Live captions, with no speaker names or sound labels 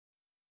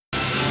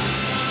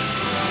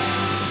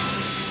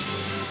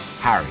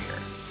Harrier.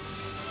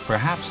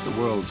 Perhaps the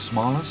world's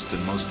smallest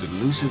and most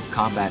elusive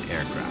combat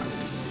aircraft,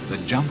 the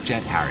jump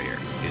jet Harrier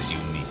is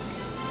unique.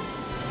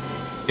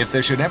 If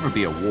there should ever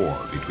be a war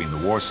between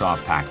the Warsaw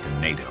Pact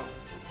and NATO,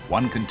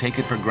 one can take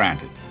it for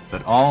granted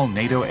that all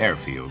NATO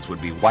airfields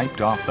would be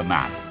wiped off the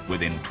map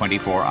within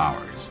 24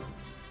 hours,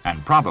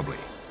 and probably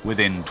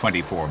within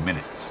 24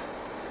 minutes.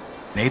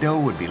 NATO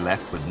would be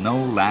left with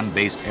no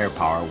land-based air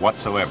power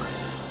whatsoever,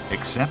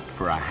 except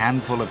for a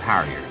handful of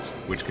Harriers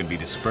which can be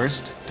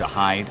dispersed to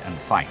hide and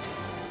fight.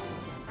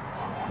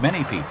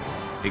 Many people,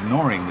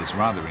 ignoring this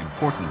rather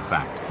important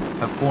fact,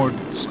 have poured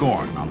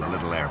scorn on the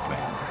little airplane.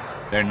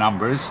 Their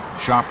numbers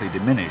sharply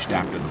diminished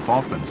after the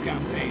Falklands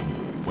campaign,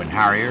 when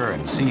Harrier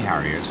and Sea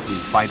Harriers flew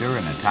fighter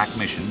and attack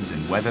missions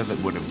in weather that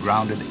would have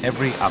grounded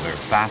every other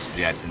fast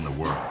jet in the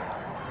world.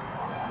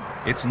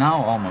 It's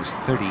now almost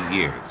 30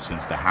 years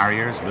since the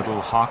Harrier's little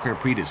Hawker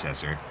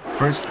predecessor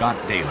first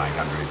got daylight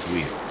under its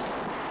wheels.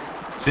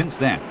 Since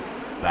then,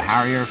 the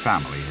Harrier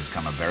family has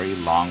come a very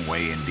long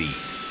way indeed,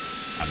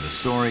 and the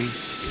story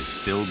is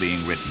still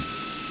being written.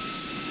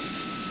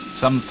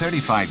 Some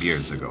 35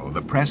 years ago,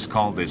 the press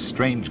called this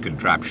strange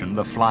contraption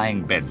the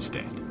flying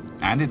bedstead,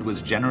 and it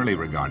was generally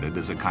regarded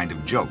as a kind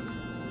of joke.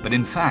 But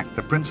in fact,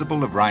 the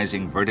principle of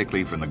rising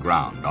vertically from the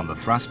ground on the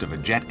thrust of a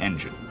jet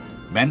engine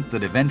meant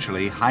that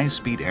eventually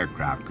high-speed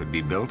aircraft could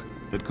be built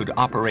that could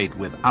operate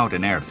without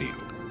an airfield.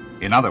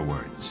 In other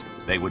words,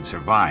 they would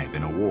survive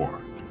in a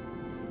war.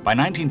 By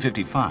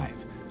 1955,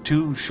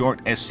 2 short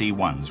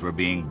SC-1s were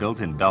being built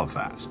in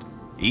Belfast,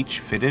 each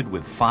fitted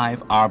with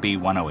 5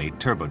 RB-108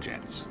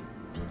 turbojets.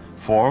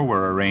 4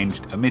 were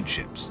arranged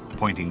amidships,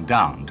 pointing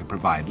down to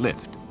provide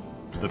lift.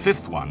 The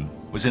 5th one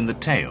was in the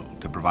tail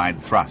to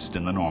provide thrust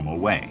in the normal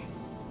way.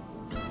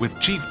 With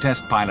Chief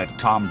Test Pilot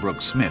Tom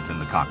Brooks-Smith in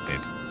the cockpit,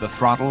 the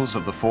throttles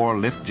of the 4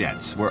 lift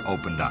jets were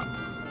opened up.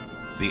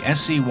 The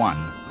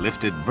SC-1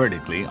 lifted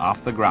vertically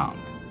off the ground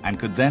and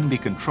could then be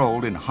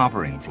controlled in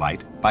hovering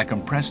flight by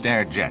compressed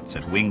air jets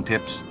at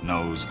wingtips,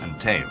 nose, and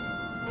tail.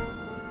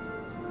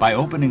 By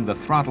opening the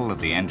throttle of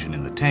the engine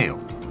in the tail,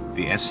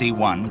 the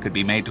SC-1 could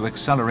be made to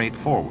accelerate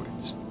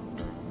forwards.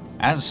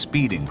 As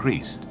speed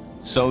increased,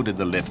 so did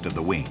the lift of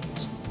the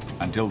wings,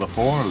 until the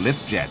 4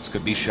 lift jets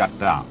could be shut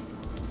down.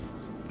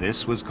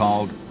 This was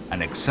called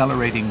an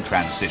accelerating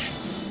transition.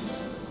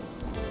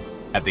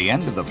 At the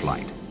end of the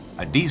flight,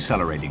 a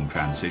decelerating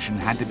transition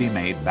had to be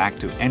made back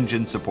to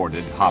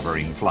engine-supported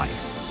hovering flight,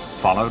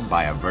 followed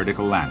by a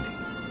vertical landing.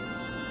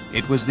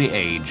 It was the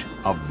age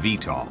of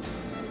VTOL,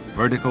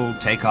 vertical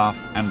takeoff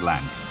and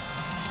landing.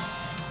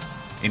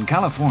 In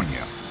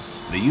California,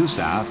 the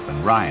USAF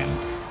and Ryan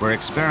were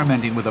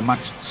experimenting with a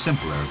much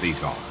simpler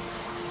VTOL,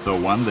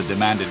 though one that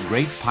demanded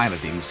great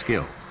piloting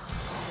skill.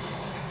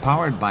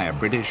 Powered by a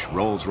British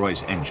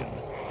Rolls-Royce engine,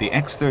 the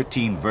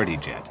X-13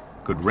 Vertijet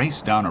could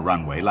race down a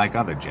runway like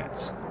other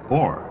jets,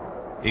 or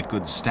it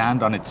could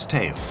stand on its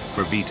tail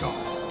for VTOL.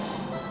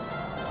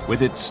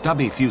 With its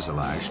stubby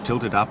fuselage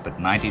tilted up at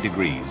 90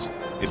 degrees,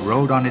 it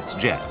rode on its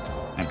jet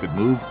and could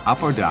move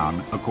up or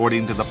down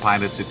according to the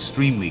pilot's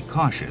extremely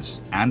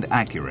cautious and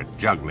accurate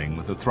juggling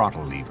with the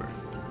throttle lever.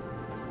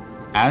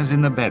 As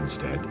in the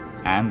bedstead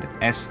and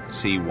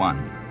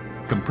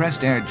SC-1,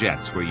 compressed air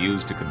jets were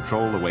used to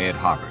control the way it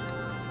hovered.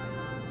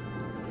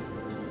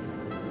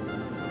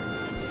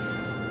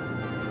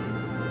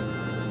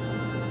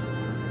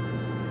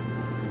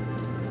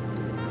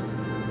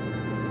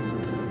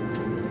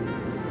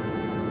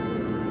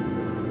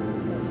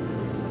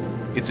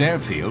 Its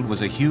airfield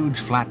was a huge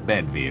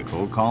flatbed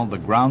vehicle called the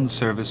Ground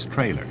Service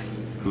Trailer,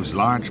 whose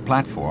large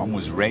platform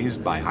was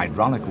raised by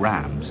hydraulic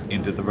rams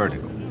into the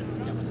vertical.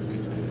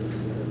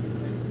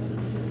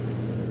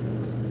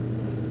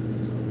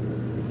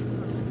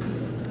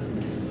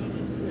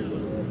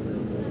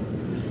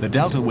 The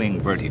Delta Wing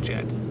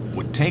Vertijet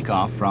would take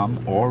off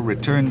from or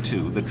return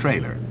to the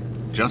trailer,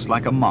 just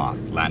like a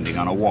moth landing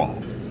on a wall.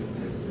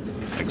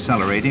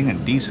 Accelerating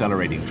and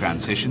decelerating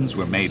transitions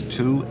were made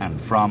to and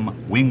from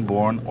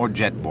wing-borne or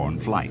jet-borne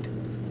flight.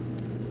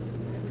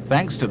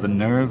 Thanks to the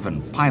nerve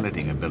and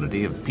piloting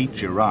ability of Pete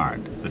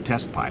Girard, the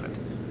test pilot,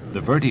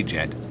 the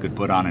Vertijet could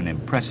put on an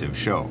impressive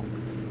show.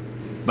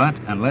 But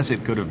unless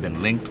it could have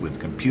been linked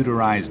with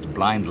computerized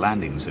blind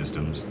landing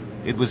systems,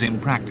 it was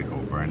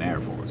impractical for an Air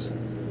Force.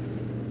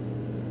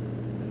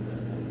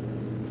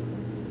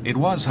 It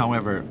was,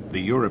 however,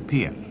 the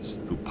Europeans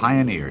who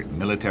pioneered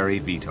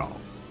military VTOL,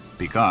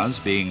 because,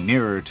 being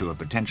nearer to a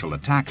potential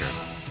attacker,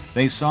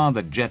 they saw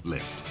that jet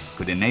lift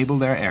could enable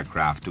their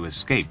aircraft to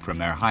escape from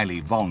their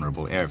highly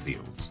vulnerable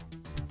airfields.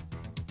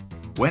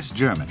 West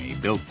Germany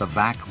built the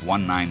VAC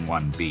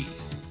 191B.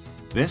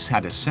 This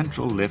had a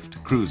central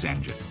lift cruise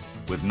engine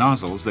with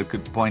nozzles that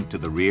could point to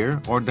the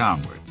rear or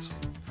downwards,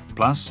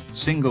 plus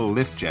single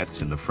lift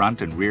jets in the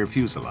front and rear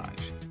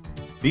fuselage.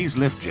 These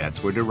lift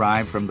jets were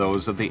derived from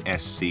those of the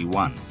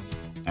SC-1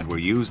 and were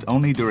used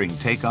only during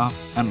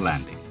takeoff and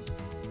landing.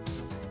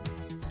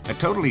 A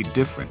totally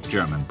different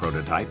German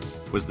prototype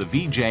was the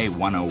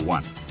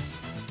VJ-101.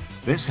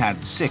 This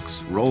had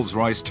 6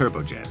 Rolls-Royce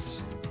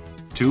turbojets.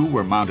 2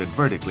 were mounted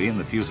vertically in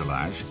the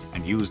fuselage and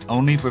and used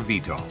only for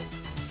VTOL.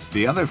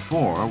 The other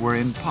 4 were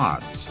in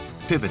pods,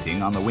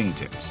 pivoting on the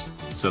wingtips,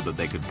 so that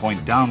they could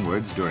point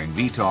downwards during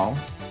VTOL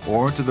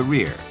or to the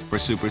rear for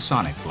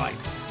supersonic flight.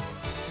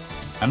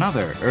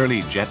 Another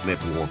early jet-lit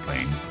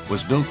warplane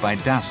was built by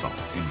Dassault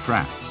in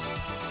France.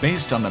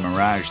 Based on the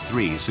Mirage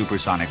 3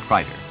 supersonic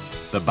fighter,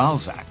 the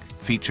Balzac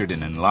featured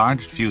an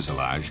enlarged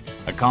fuselage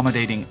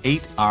accommodating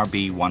 8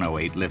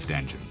 RB-108 lift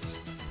engines.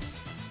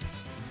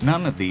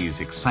 None of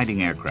these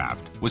exciting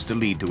aircraft was to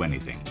lead to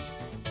anything.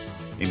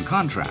 In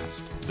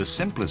contrast, the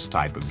simplest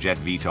type of jet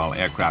VTOL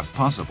aircraft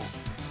possible,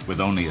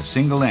 with only a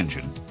single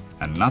engine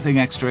and nothing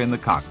extra in the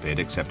cockpit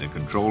except a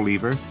control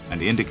lever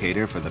and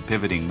indicator for the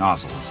pivoting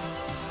nozzles,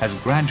 has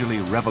gradually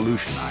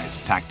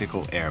revolutionized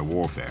tactical air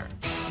warfare.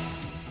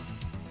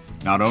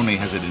 Not only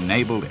has it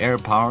enabled air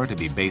power to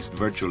be based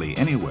virtually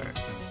anywhere,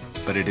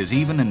 but it has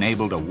even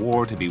enabled a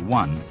war to be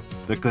won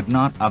that could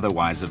not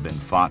otherwise have been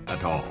fought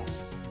at all.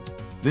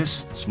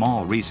 This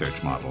small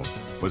research model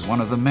was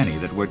one of the many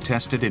that were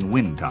tested in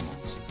wind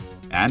tunnels,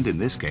 and in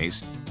this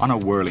case, on a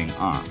whirling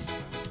arm.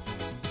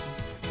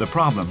 The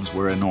problems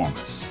were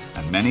enormous,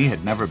 and many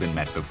had never been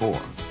met before.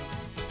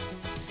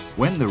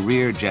 When the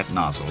rear jet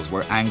nozzles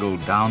were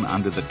angled down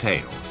under the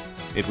tail,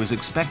 it was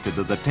expected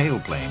that the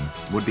tailplane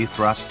would be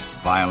thrust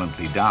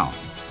violently down,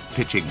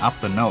 pitching up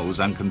the nose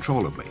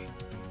uncontrollably.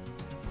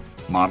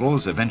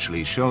 Models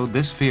eventually showed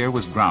this fear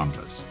was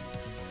groundless.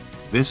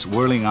 This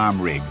whirling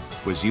arm rig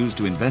was used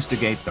to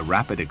investigate the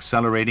rapid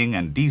accelerating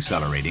and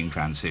decelerating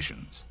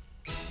transitions.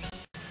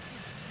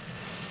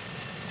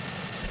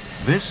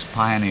 This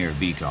pioneer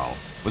VTOL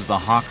was the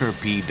Hawker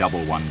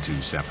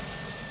P1127.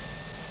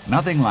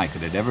 Nothing like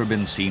it had ever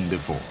been seen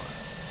before.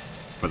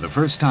 For the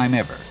first time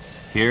ever,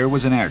 here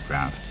was an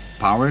aircraft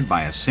powered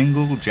by a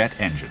single jet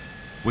engine,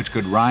 which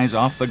could rise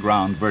off the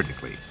ground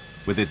vertically,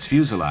 with its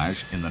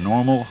fuselage in the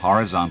normal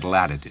horizontal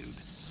attitude,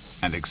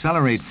 and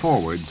accelerate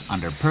forwards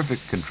under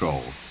perfect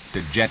control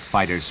to jet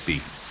fighter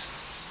speeds.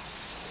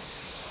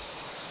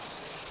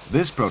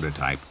 This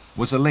prototype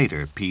was a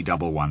later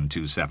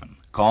P1127,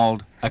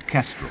 called a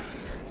Kestrel,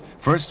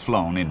 first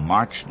flown in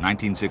March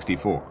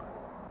 1964.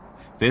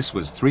 This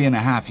was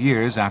 3.5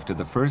 years after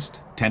the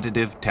first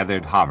tentative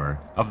tethered hover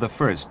of the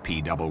first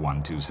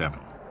P1127.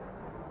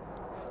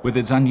 With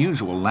its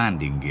unusual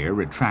landing gear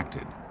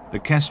retracted, the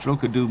Kestrel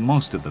could do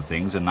most of the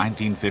things a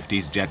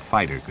 1950s jet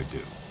fighter could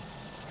do.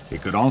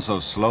 It could also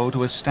slow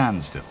to a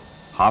standstill,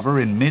 hover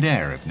in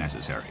mid-air if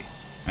necessary,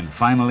 and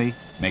finally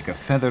make a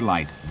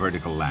feather-light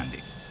vertical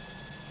landing.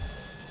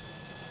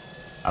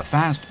 A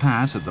fast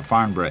pass at the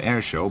Farnborough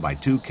Air Show by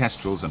 2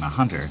 Kestrels and a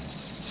Hunter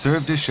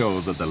served to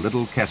show that the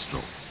little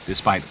Kestrel,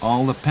 despite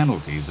all the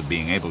penalties of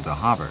being able to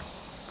hover,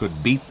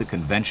 could beat the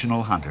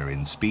conventional Hunter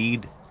in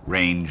speed,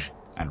 range,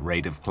 and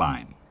rate of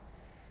climb.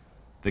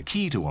 The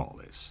key to all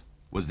this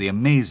was the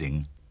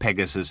amazing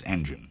Pegasus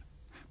engine,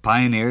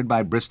 pioneered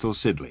by Bristol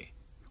Siddeley,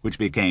 which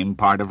became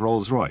part of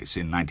Rolls-Royce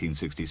in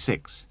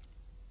 1966.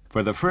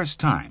 For the first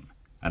time,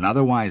 an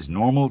otherwise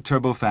normal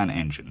turbofan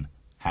engine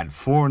had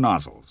 4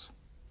 nozzles.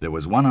 There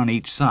was one on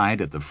each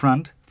side at the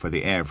front for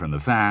the air from the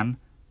fan,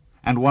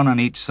 and one on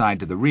each side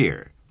to the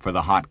rear for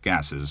the hot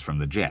gases from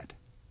the jet.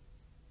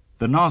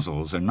 The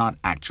nozzles are not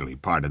actually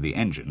part of the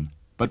engine,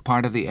 but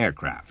part of the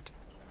aircraft.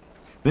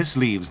 This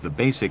leaves the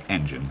basic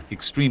engine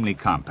extremely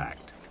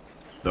compact.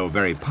 Though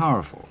very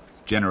powerful,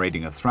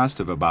 generating a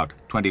thrust of about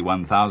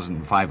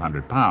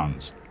 21,500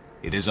 pounds,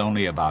 it is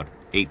only about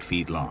 8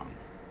 feet long.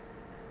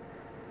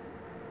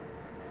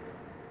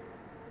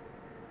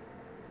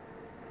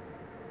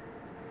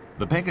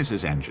 The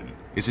Pegasus engine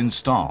is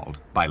installed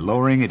by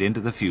lowering it into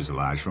the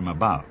fuselage from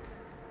above.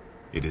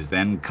 It is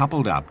then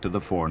coupled up to the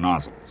 4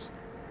 nozzles.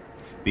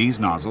 These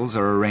nozzles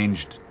are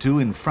arranged 2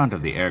 in front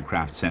of the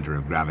aircraft center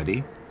of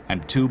gravity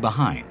and 2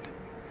 behind,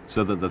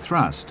 so that the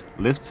thrust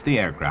lifts the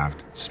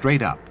aircraft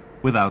straight up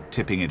without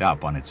tipping it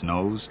up on its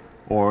nose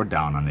or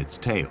down on its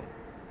tail.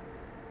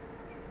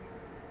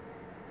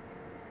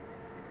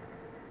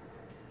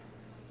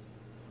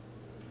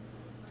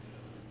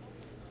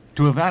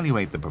 To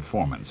evaluate the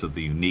performance of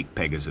the unique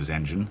Pegasus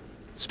engine,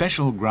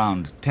 special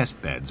ground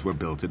test beds were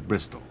built at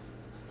Bristol.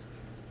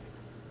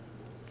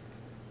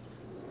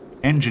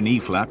 Engine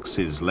efflux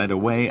is led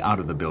away out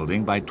of the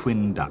building by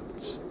twin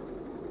ducts.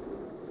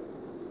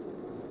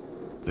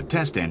 The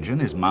test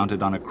engine is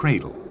mounted on a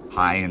cradle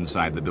high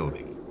inside the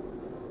building.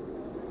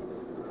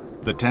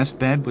 The test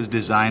bed was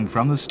designed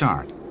from the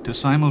start to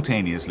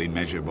simultaneously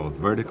measure both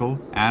vertical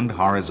and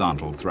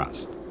horizontal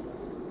thrust.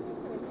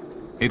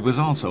 It was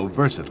also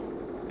versatile,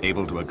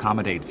 able to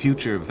accommodate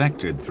future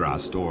vectored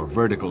thrust or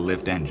vertical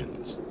lift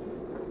engines.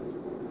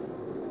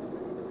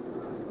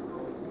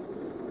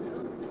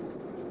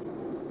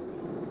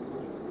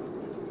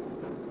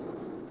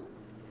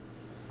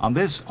 On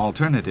this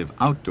alternative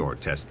outdoor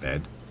test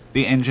bed,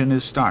 the engine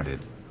is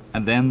started,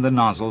 and then the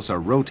nozzles are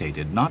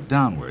rotated not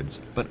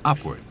downwards, but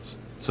upwards,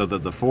 so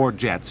that the 4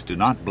 jets do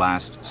not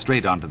blast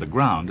straight onto the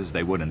ground as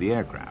they would in the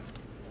aircraft.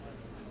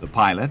 The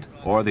pilot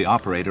or the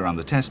operator on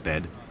the test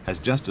bed has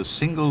just a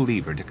single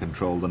lever to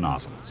control the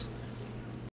nozzles.